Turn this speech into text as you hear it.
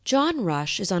John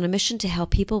Rush is on a mission to help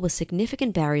people with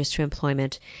significant barriers to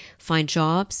employment find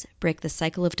jobs, break the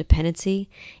cycle of dependency,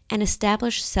 and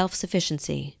establish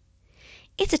self-sufficiency.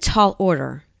 It's a tall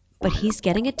order, but he's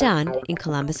getting it done in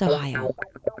Columbus, Ohio.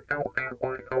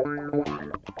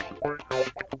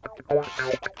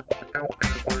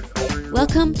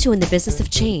 Welcome to In the Business of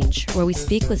Change, where we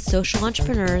speak with social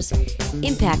entrepreneurs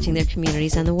impacting their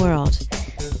communities and the world.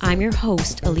 I'm your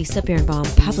host, Elisa Birnbaum,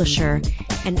 publisher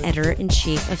and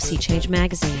editor-in-chief of Sea Change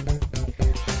magazine.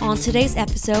 On today's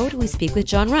episode, we speak with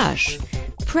John Rush,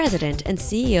 president and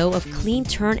CEO of Clean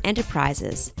Turn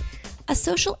Enterprises, a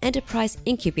social enterprise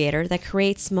incubator that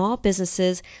creates small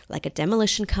businesses like a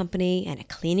demolition company and a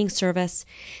cleaning service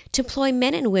to employ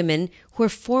men and women who are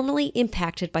formerly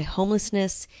impacted by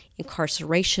homelessness,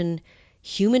 incarceration,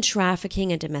 human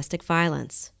trafficking, and domestic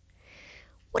violence.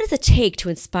 What does it take to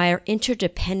inspire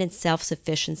interdependent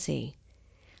self-sufficiency?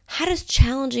 How does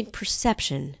challenging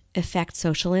perception affect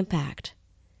social impact?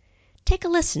 Take a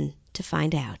listen to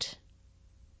find out.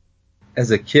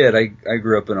 As a kid, I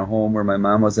grew up in a home where my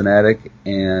mom was an addict,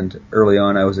 and early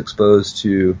on I was exposed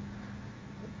to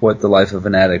what the life of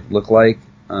an addict looked like.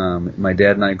 My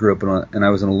dad and I grew up and I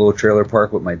was in a little trailer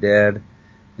park with my dad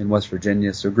in West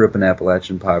Virginia, so I grew up in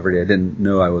Appalachian poverty. I didn't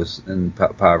know I was in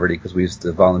poverty because we used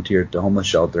to volunteer at the homeless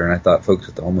shelter, and I thought folks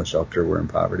at the homeless shelter were in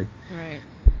poverty. Right.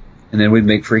 And then we'd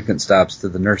make frequent stops to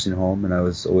the nursing home, and I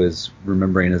was always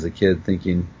remembering as a kid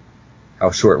thinking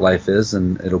how short life is,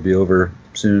 and it'll be over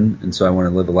soon, and so I want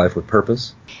to live a life with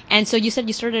purpose. And so you said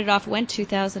you started it off when?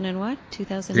 2000 and what?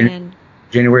 2000 and...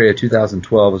 January of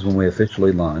 2012 is when we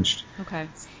officially launched. Okay.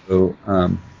 So,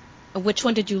 which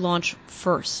one did you launch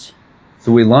first?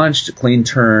 So we launched Clean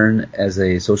Turn as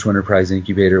a social enterprise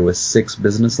incubator with 6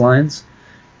 business lines.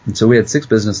 And so we had 6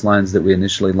 business lines that we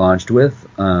initially launched with,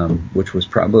 which was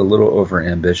probably a little over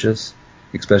ambitious,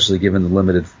 especially given the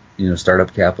limited,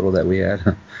 startup capital that we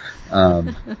had.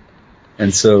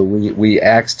 And so we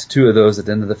axed 2 of those at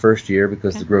the end of the first year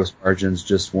because the gross margins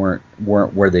just weren't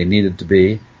where they needed to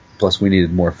be. Plus we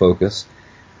needed more focus.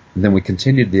 And then we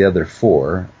continued the other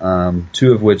 4,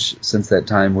 2 of which since that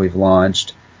time we've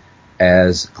launched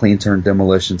as Clean Turn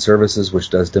Demolition Services,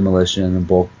 which does demolition and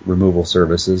bulk removal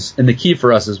services. And the key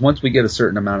for us is once we get a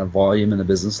certain amount of volume in the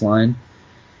business line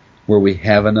where we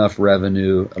have enough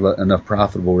revenue, enough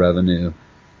profitable revenue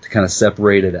to kind of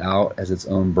separate it out as its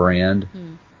own brand,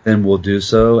 then we'll do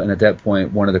so. And at that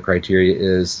point, one of the criteria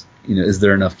is, is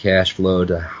there enough cash flow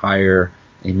to hire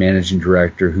a managing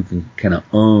director who can kind of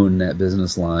own that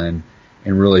business line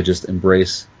and really just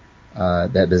embrace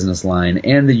that business line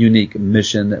and the unique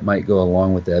mission that might go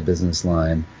along with that business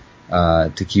line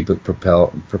to keep it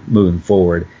moving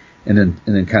forward. And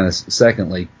then kind of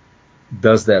secondly,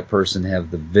 does that person have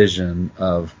the vision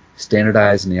of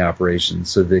standardizing the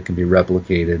operations so that it can be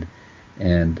replicated?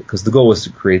 And because the goal was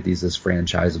to create these as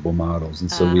franchisable models. And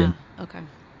so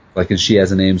like in She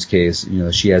Has a Name's case,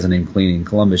 She Has a Name Cleaning in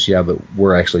Columbus, but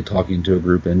we're actually talking to a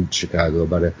group in Chicago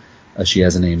about a She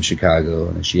Has a Name Chicago,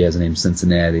 and a She Has a Name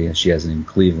Cincinnati, and She Has a Name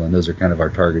Cleveland. Those are kind of our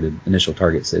initial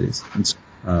target cities.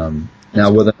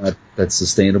 Now, whether or not that's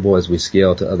sustainable as we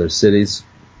scale to other cities,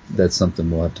 that's something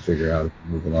we'll have to figure out as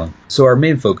we move along. So our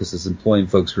main focus is employing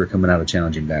folks who are coming out of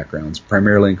challenging backgrounds,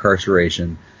 primarily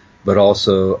incarceration, but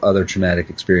also other traumatic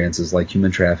experiences like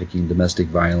human trafficking, domestic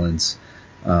violence,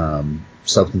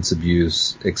 substance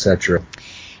abuse, etc.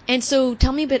 And so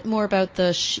tell me a bit more about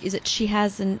is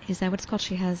that what it's called?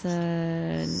 She Has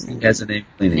a Name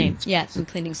Cleaning. Yes, and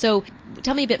cleaning. So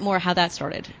tell me a bit more how that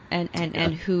started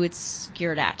and who it's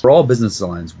geared at. For all business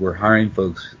lines, we're hiring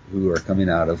folks who are coming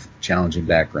out of challenging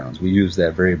backgrounds. We use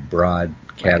that very broad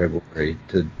category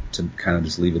to kind of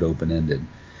just leave it open-ended.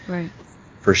 Right.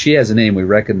 For She Has a Name, we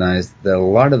recognized that a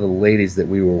lot of the ladies that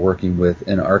we were working with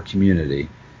in our community,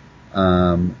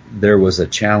 there was a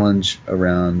challenge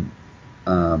around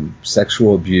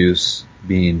sexual abuse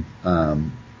being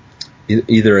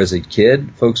either as a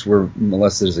kid, folks were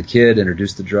molested as a kid,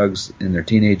 introduced to drugs in their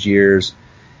teenage years,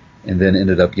 and then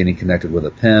ended up getting connected with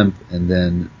a pimp, and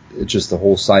then it's just the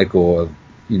whole cycle of,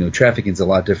 trafficking's a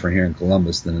lot different here in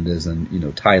Columbus than it is in,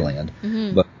 Thailand.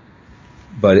 Mm-hmm.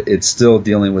 But it's still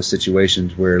dealing with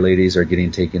situations where ladies are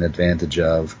getting taken advantage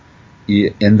of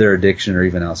in their addiction or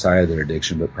even outside of their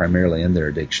addiction, but primarily in their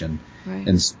addiction. Right.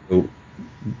 And so,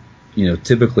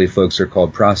 typically folks are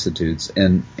called prostitutes,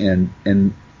 and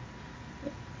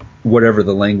whatever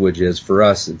the language is for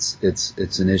us,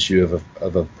 it's an issue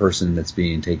of a person that's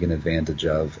being taken advantage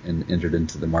of and entered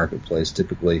into the marketplace,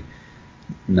 typically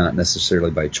not necessarily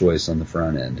by choice on the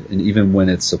front end. And even when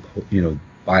it's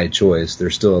by choice,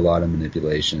 there's still a lot of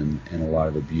manipulation and a lot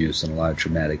of abuse and a lot of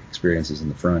traumatic experiences in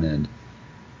the front end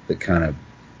that kind of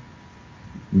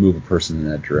move a person in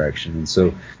that direction.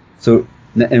 And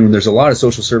and there's a lot of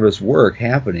social service work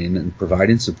happening and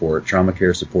providing support, trauma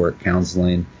care support,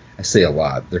 counseling. I say a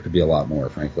lot. There could be a lot more,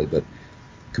 frankly, but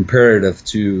comparative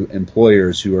to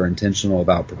employers who are intentional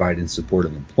about providing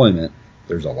supportive employment,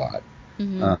 there's a lot.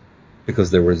 Mm-hmm.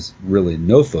 Because there was really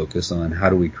no focus on how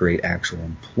do we create actual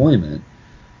employment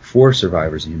for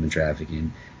survivors of human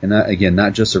trafficking. And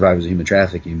not just survivors of human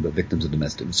trafficking, but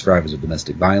survivors of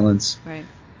domestic violence. Right.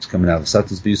 It's coming out of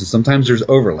substance abuse. And sometimes there's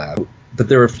overlap. But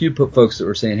there were a few folks that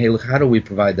were saying, hey, look, how do we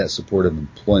provide that supportive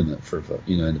employment for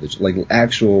individuals, like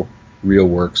actual real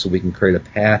work, so we can create a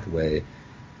pathway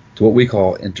to what we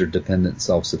call interdependent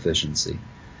self-sufficiency.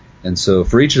 And so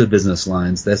for each of the business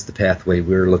lines, that's the pathway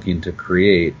we're looking to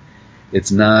create.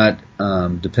 It's not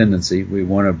dependency. We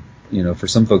want to, for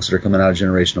some folks that are coming out of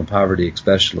generational poverty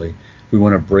especially, we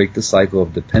want to break the cycle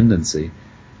of dependency.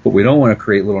 But we don't want to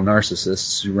create little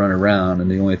narcissists who run around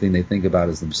and the only thing they think about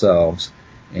is themselves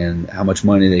and how much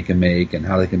money they can make and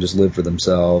how they can just live for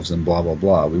themselves and blah, blah,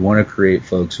 blah. We want to create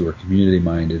folks who are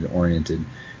community-minded, oriented,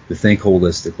 who think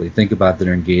holistically, think about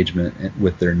their engagement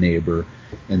with their neighbor.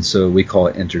 And so we call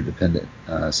it interdependent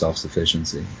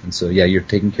self-sufficiency. And so, you're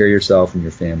taking care of yourself and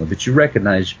your family, but you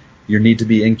recognize your need to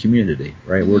be in community,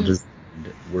 right?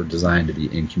 Mm-hmm. We're designed to be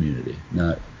in community,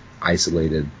 not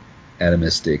isolated,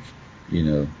 atomistic,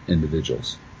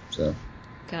 individuals. So.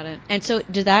 Got it. And so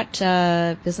did that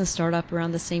business start up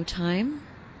around the same time?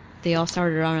 They all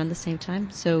started around the same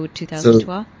time? So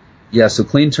 2012? So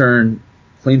Clean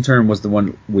Turn was the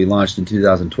one we launched in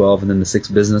 2012, and then the 6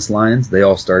 business lines, they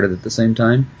all started at the same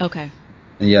time. Okay.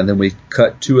 And then we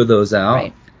cut 2 of those out,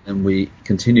 right. And we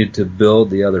continued to build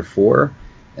the other 4.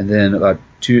 And then about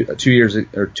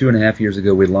 2.5 years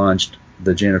ago, we launched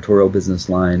the janitorial business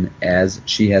line as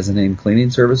She Has a Name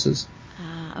Cleaning Services.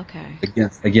 Okay.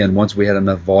 Again, once we had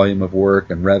enough volume of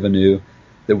work and revenue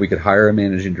that we could hire a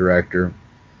managing director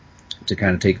to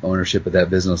kind of take ownership of that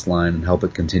business line and help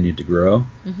it continue to grow.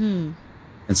 Mm-hmm.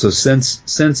 And so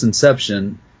since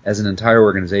inception, as an entire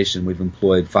organization, we've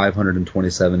employed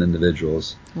 527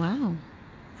 individuals. Wow.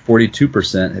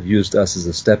 42% have used us as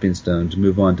a stepping stone to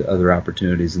move on to other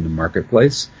opportunities in the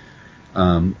marketplace,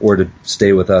 or to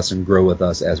stay with us and grow with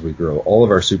us as we grow. All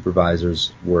of our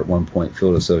supervisors were at one point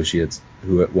field associates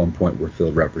who at one point were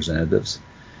field representatives.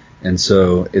 And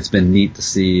so it's been neat to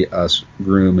see us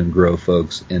groom and grow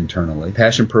folks internally.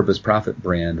 Passion, Purpose, Profit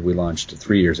brand we launched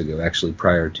 3 years ago, actually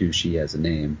prior to She Has a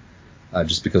Name,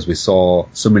 just because we saw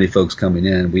so many folks coming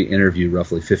in. We interview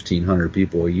roughly 1,500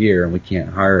 people a year, and we can't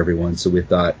hire everyone. So we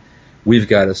thought we've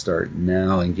got to start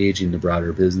now engaging the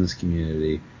broader business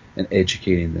community and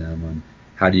educating them on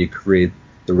how do you create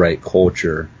the right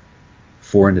culture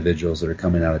for individuals that are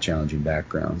coming out of challenging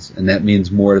backgrounds. And that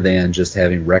means more than just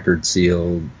having record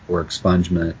sealed or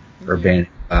expungement or banning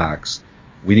box.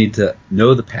 We need to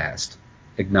know the past,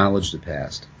 acknowledge the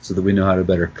past, so that we know how to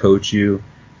better coach you,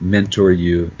 mentor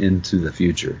you into the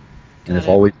future. And if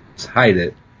all we do is hide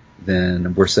it,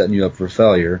 then we're setting you up for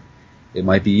failure. It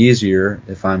might be easier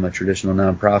if I'm a traditional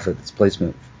nonprofit that's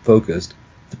placement focused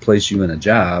to place you in a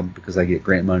job because I get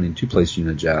grant money to place you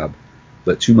in a job.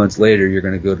 But 2 months later, you're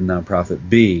going to go to nonprofit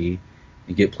B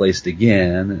and get placed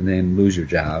again and then lose your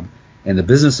job. And the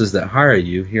businesses that hire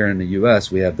you here in the U.S.,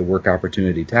 we have the work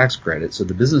opportunity tax credit. So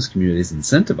the business community is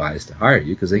incentivized to hire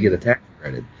you because they get a tax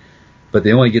credit. But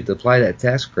they only get to apply that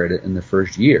tax credit in the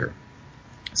first year.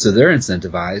 So they're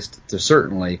incentivized to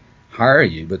certainly hire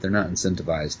you, but they're not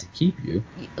incentivized to keep you.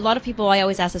 A lot of people, I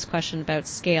always ask this question about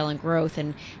scale and growth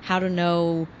and how to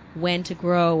know when to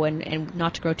grow and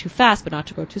not to grow too fast, but not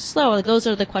to grow too slow. Like, those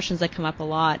are the questions that come up a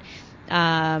lot.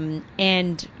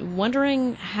 And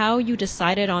wondering how you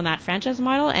decided on that franchise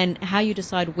model and how you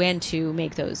decide when to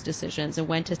make those decisions and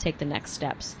when to take the next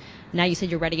steps. Now you said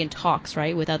you're already in talks,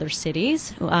 right, with other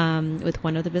cities, with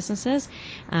one of the businesses,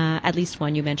 at least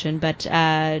one you mentioned. But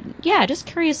just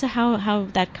curious how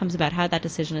that comes about, how that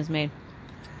decision is made.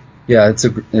 Yeah,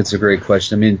 it's a great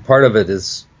question. I mean, part of it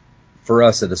is for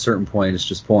us at a certain point, it's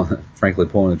just pulling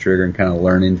the trigger and kind of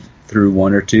learning through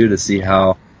one or two to see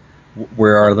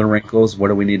where are the wrinkles, what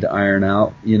do we need to iron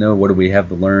out, what do we have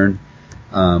to learn.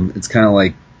 It's kind of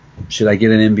like, should I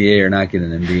get an MBA or not get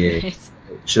an MBA?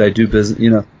 Should I do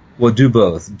business? Well, do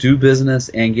both. Do business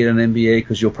and get an MBA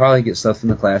because you'll probably get stuff in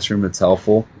the classroom that's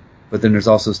helpful, but then there's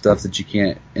also stuff that you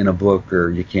can't in a book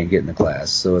or you can't get in the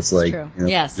class. So it's like,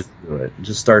 yes. Just do it.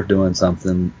 Just start doing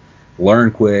something.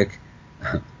 Learn quick,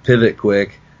 pivot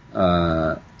quick,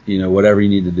 whatever you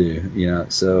need to do,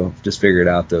 So just figure it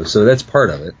out though. So that's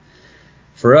part of it.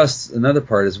 for us, another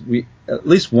part is we, at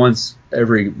least once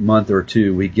every month or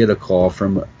two, we get a call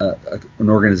from an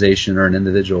organization or an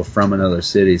individual from another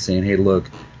city saying, hey, look,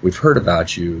 we've heard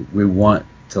about you. We want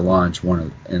to launch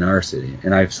one in our city.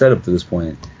 And I've said up to this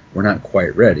point, we're not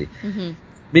quite ready. Mm-hmm.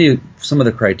 Me, some of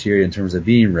the criteria in terms of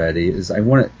being ready is I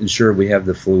want to ensure we have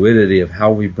the fluidity of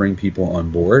how we bring people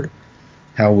on board,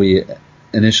 how we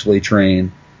initially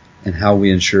train, and how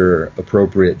we ensure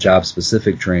appropriate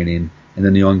job-specific training, and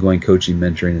then the ongoing coaching,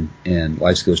 mentoring, and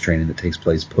life skills training that takes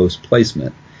place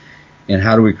post-placement. And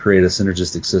how do we create a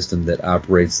synergistic system that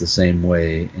operates the same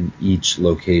way in each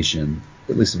location,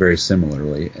 at least very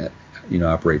similarly,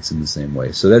 operates in the same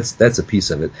way. So that's a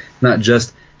piece of it. Not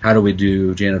just how do we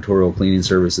do janitorial cleaning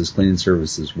services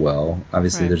well.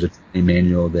 Obviously, Right. There's a training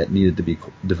manual that needed to be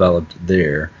developed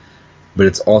there. But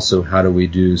it's also how do we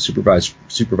do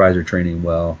supervisor training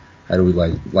well? How do we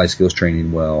life skills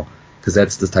training well? Because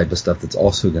that's the type of stuff that's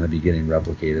also going to be getting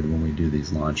replicated when we do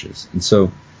these launches.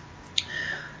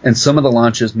 And some of the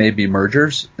launches may be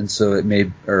mergers,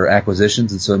 or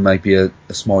acquisitions, and so it might be a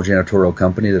small janitorial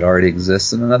company that already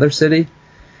exists in another city,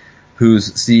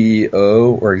 whose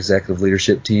CEO or executive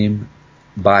leadership team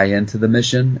buy into the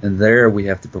mission, and there we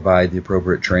have to provide the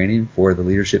appropriate training for the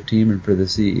leadership team and for the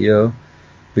CEO,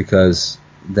 because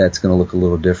that's going to look a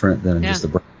little different than just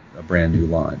a brand new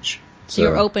launch. So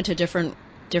you're open to different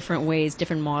ways,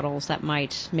 different models that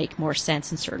might make more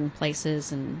sense in certain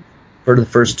places, and for the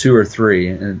first 2 or 3,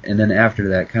 and then after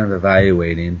that, kind of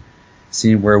evaluating,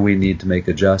 seeing where we need to make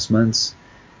adjustments,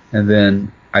 and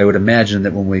then I would imagine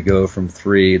that when we go from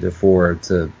 3 to 4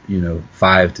 to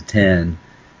 5 to 10,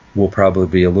 we'll probably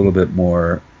be a little bit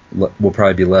more. We'll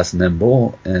probably be less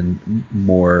nimble and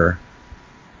more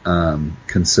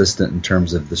consistent in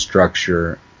terms of the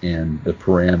structure and the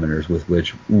parameters with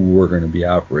which we're going to be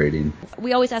operating.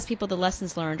 We always ask people the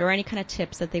lessons learned or any kind of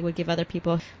tips that they would give other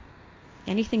people.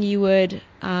 Anything you would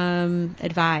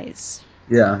advise?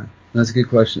 Yeah, that's a good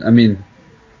question. I mean,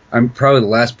 I'm probably the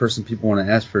last person people want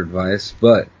to ask for advice,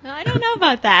 but I don't know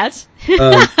about that.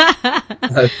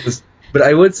 But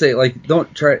I would say,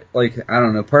 don't try, I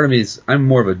don't know. Part of me is, I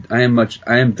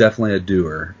am definitely a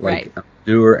doer. Right. I'm a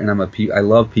doer, and I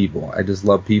love people. I just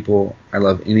love people. I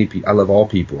love I love all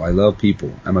people. I love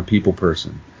people. I'm a people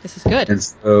person. This is good. And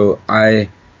so I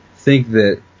think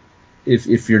that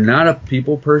if you're not a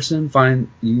people person,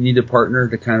 you need a partner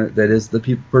that is the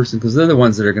people person, because they're the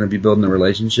ones that are going to be building the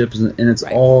relationships, and it's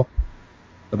Right. all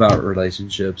about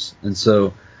relationships. And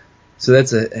so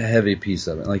that's a heavy piece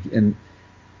of it.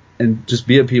 And just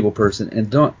be a people person, and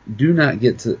do not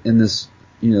get to in this,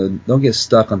 don't get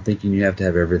stuck on thinking you have to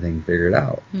have everything figured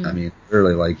out. I mean,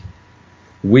 literally,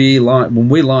 when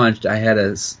we launched, I had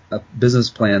a business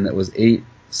plan that was 8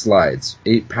 slides,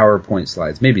 8 PowerPoint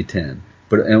slides, maybe 10,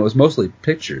 and it was mostly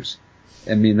pictures.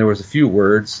 I mean, there was a few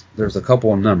words, there was a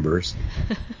couple of numbers,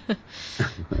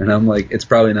 and I'm like, it's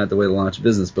probably not the way to launch a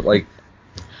business, but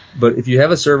if you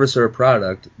have a service or a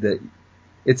product that,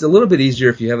 it's a little bit easier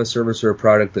if you have a service or a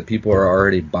product that people are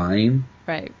already buying.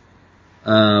 Right.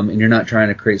 And you're not trying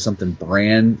to create something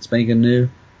brand spanking new.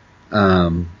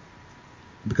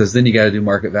 Because then you got to do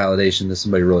market validation. Does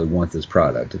somebody really want this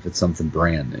product if it's something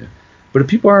brand new? But if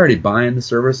people are already buying the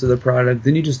service or the product,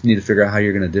 then you just need to figure out how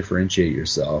you're going to differentiate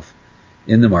yourself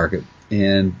in the market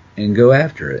and go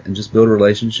after it, and just build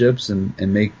relationships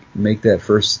and make that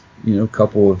first,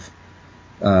 couple of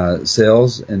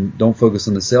sales, and don't focus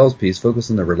on the sales piece, focus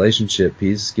on the relationship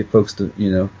piece, get folks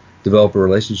to, develop a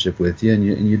relationship with you, and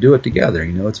you do it together.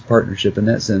 It's a partnership in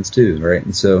that sense too, right?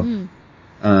 And so,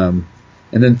 and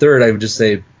then third, I would just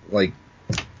say,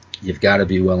 you've got to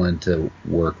be willing to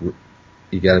work.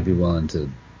 You got to be willing to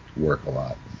work a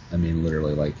lot. I mean,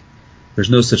 literally, there's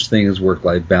no such thing as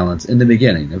work-life balance in the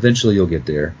beginning. Eventually you'll get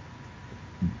there.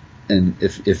 And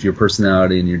if your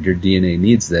personality and your DNA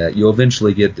needs that, you'll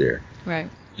eventually get there. Right.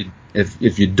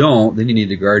 If you don't, then you need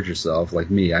to guard yourself. Like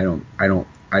me, I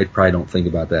probably don't think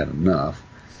about that enough.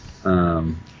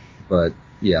 But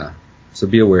yeah, so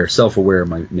be aware, self-aware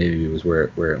maybe was where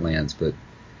it lands. But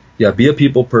yeah, be a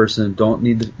people person. Don't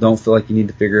feel like you need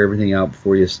to figure everything out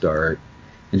before you start,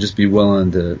 and just be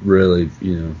willing to really,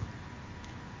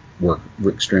 work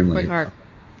extremely hard,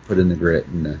 put in the grit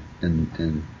and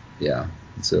yeah.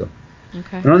 And so.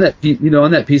 Okay. And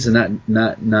on that piece of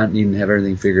not needing to have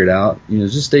everything figured out,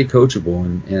 just stay coachable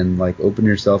and open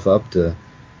yourself up to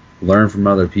learn from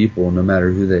other people, no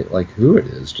matter who it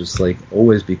is. Just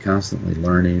always be constantly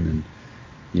learning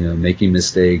and, making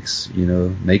mistakes,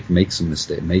 make some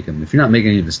mistakes, make them. If you're not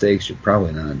making any mistakes, you're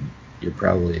probably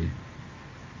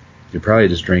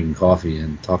just drinking coffee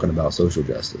and talking about social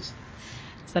justice.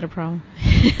 Is that a problem?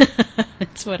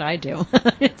 It's what I do.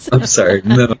 I'm sorry.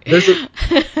 No, there's a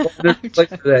place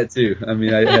for that too. I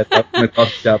mean, I had that in a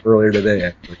coffee shop earlier today,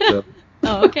 actually. So.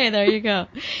 Oh, okay. There you go.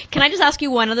 Can I just ask you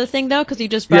one other thing though? Because you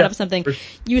just brought up something.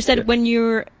 You said when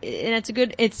you're, and it's a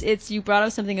good, it's you brought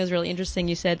up something that was really interesting.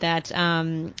 You said that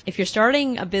if you're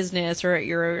starting a business or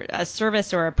you're a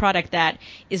service or a product that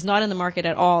is not in the market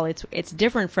at all, it's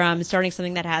different from starting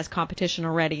something that has competition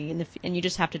already, and you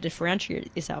just have to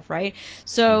differentiate yourself, right?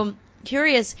 So.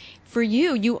 Curious, for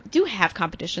you do have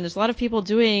competition. There's a lot of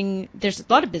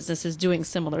businesses doing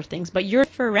similar things, but your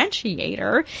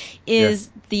differentiator is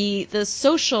the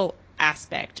social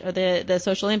aspect or the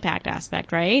social impact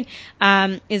aspect, right?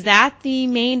 Is that the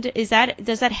main, does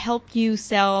that help you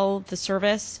sell the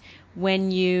service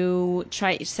when you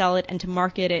try to sell it and to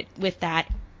market it with that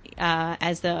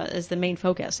as the main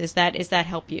focus? Is that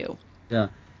help you? Yeah,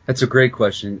 that's a great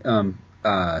question.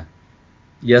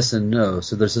 Yes and no.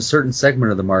 So there's a certain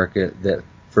segment of the market that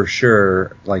for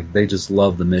sure, like they just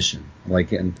love the mission.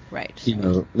 Like, and you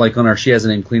know, like on our She Has a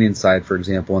Name cleaning side, for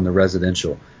example, on the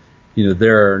residential, you know,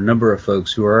 there are a number of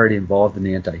folks who are already involved in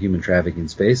the anti-human trafficking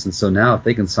space. And so now if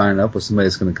they can sign up with somebody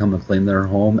that's going to come and clean their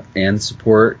home and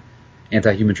support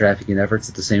anti-human trafficking efforts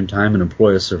at the same time and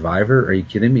employ a survivor, are you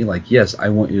kidding me? Like, yes, I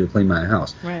want you to clean my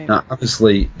house. Right. Now,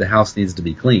 obviously the house needs to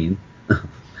be clean and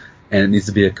it needs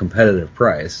to be a competitive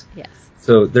price. Yes.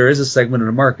 So there is a segment of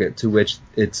the market to which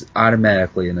it's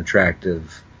automatically an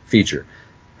attractive feature.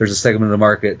 There's a segment of the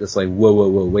market that's like, whoa,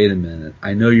 wait a minute.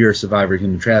 I know you're a survivor of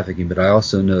human trafficking, but I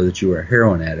also know that you were a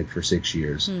heroin addict for 6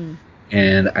 years.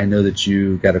 And I know that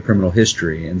you got a criminal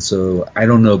history. And so I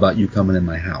don't know about you coming in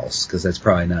my house because that's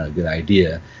probably not a good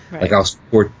idea. Right. Like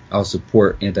I'll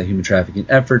support anti-human trafficking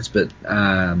efforts, but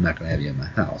I'm not going to have you in my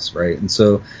house, right? And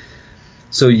so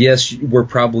yes, we're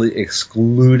probably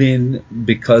excluding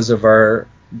because of our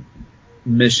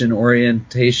mission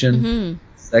orientation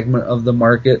segment of the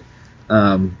market.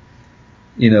 You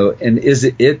know, and is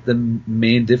it the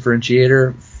main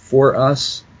differentiator for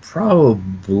us?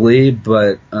 Probably,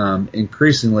 but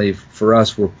increasingly for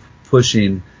us, we're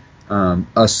pushing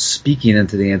us speaking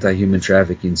into the anti-human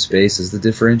trafficking space as the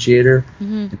differentiator.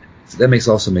 That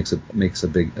makes a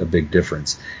big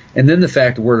difference. And then the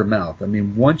fact of word of mouth. I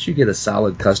mean, once you get a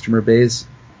solid customer base,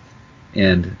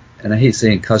 and I hate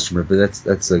saying customer, but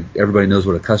that's everybody knows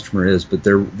what a customer is. But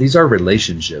these are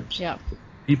relationships. Yeah.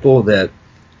 People that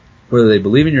whether they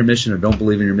believe in your mission or don't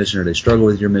believe in your mission, or they struggle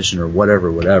with your mission or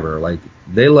whatever, like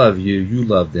they love you, you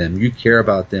love them, you care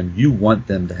about them, you want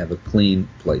them to have a clean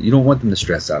plate. You don't want them to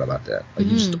stress out about that. Like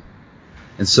you just don't.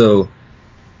 And so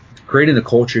creating a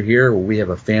culture here where we have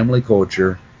a family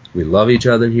culture, we love each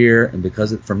other here, and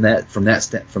because from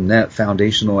that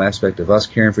foundational aspect of us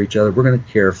caring for each other, we're going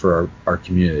to care for our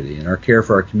community, and our care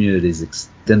for our community is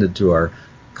extended to our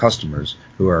customers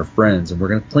who are our friends, and we're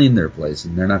going to clean their place,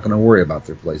 and they're not going to worry about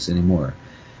their place anymore.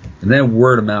 And then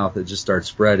word of mouth, it just starts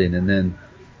spreading, and then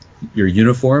you're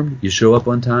uniformed, you show up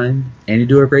on time, and you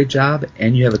do a great job,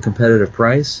 and you have a competitive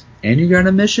price, and you got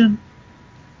a mission.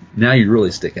 Now you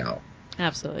really stick out.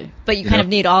 Absolutely. But you kind of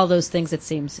need all those things, it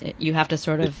seems. You have to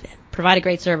sort of provide a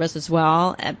great service as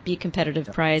well, be competitive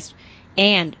priced,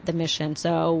 and the mission.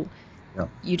 So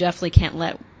you definitely can't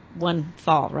let one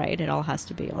fall, right? It all has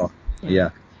to be on.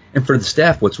 Yeah. And for the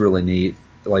staff, what's really neat,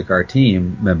 like our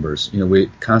team members, you know, we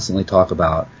constantly talk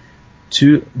about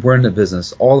we're in the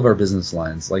business, all of our business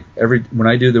lines. Like when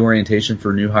I do the orientation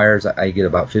for new hires, I get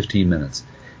about 15 minutes.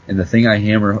 And the thing I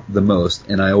hammer the most,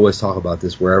 and I always talk about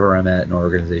this wherever I'm at in our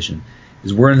organization,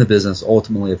 is we're in the business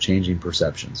ultimately of changing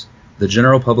perceptions. The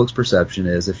general public's perception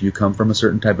is if you come from a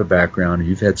certain type of background and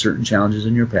you've had certain challenges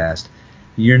in your past,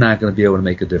 you're not going to be able to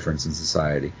make a difference in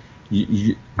society.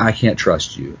 I can't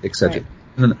trust you, etc.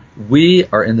 Right. We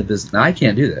are in the business. Now, I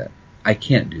can't do that. I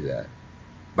can't do that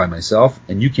by myself,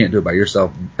 and you can't do it by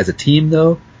yourself. As a team,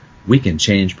 though, we can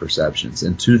change perceptions.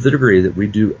 And to the degree that we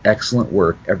do excellent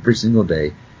work every single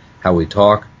day, how we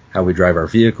talk, how we drive our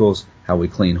vehicles, how we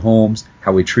clean homes,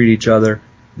 how we treat each other,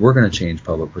 we're going to change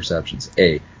public perceptions,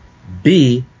 A.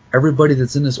 B, everybody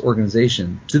that's in this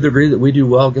organization, to the degree that we do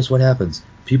well, guess what happens?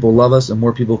 People love us and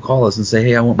more people call us and say,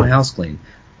 hey, I want my house cleaned.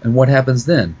 And what happens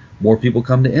then? More people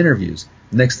come to interviews.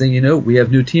 Next thing you know, we have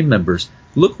new team members.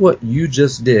 Look what you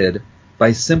just did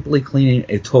by simply cleaning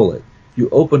a toilet. You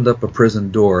opened up a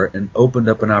prison door and opened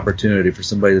up an opportunity for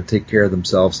somebody to take care of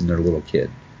themselves and their little kid.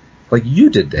 Like you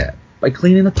did that by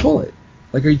cleaning a toilet.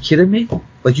 Like, are you kidding me?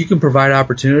 Like you can provide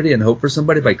opportunity and hope for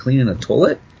somebody by cleaning a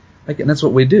toilet? Like, and that's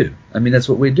what we do. I mean, that's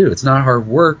what we do. It's not hard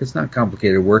work. It's not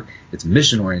complicated work. It's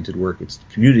mission-oriented work. It's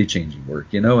community-changing work,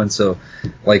 you know? And so,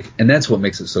 like, and that's what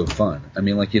makes it so fun. I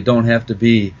mean, like, you don't have to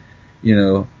be,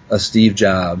 a Steve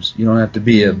Jobs. You don't have to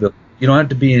be a Bill. You don't have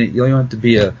to be. You don't have to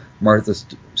be a Martha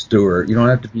Stewart. You don't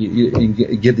have to be.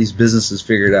 You get these businesses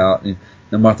figured out. And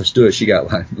Martha Stewart, she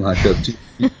got locked up too.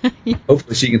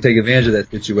 Hopefully, she can take advantage of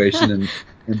that situation and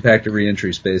impact a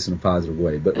reentry space in a positive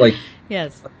way. But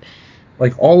yes,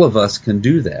 like all of us can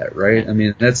do that, right? Yeah. I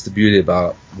mean, that's the beauty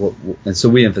about and so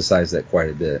we emphasize that quite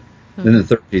a bit. Then the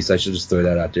third piece, I should just throw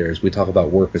that out there, is we talk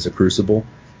about work as a crucible.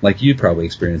 Like you probably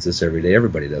experience this every day.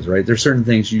 Everybody does, right? There's certain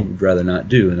things you would rather not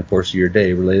do in the course of your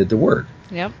day related to work.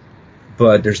 Yep.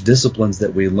 But there's disciplines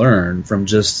that we learn from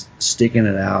just sticking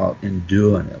it out and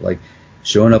doing it, like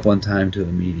showing up on time to a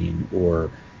meeting, or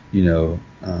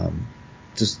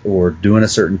or doing a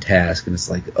certain task, and it's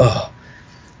like, oh.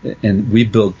 And we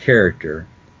build character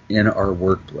in our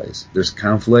workplace. There's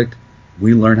conflict.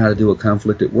 We learn how to deal with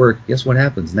conflict at work. Guess what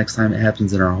happens? Next time it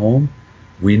happens in our home,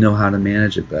 we know how to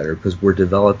manage it better because we're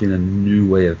developing a new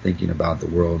way of thinking about the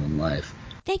world and life.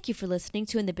 Thank you for listening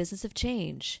to In the Business of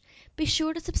Change. Be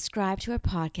sure to subscribe to our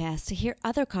podcast to hear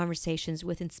other conversations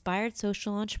with inspired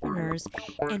social entrepreneurs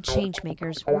and change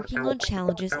makers working on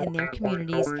challenges in their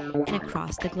communities and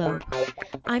across the globe.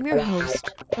 I'm your host,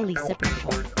 Elisa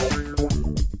Birnbaum.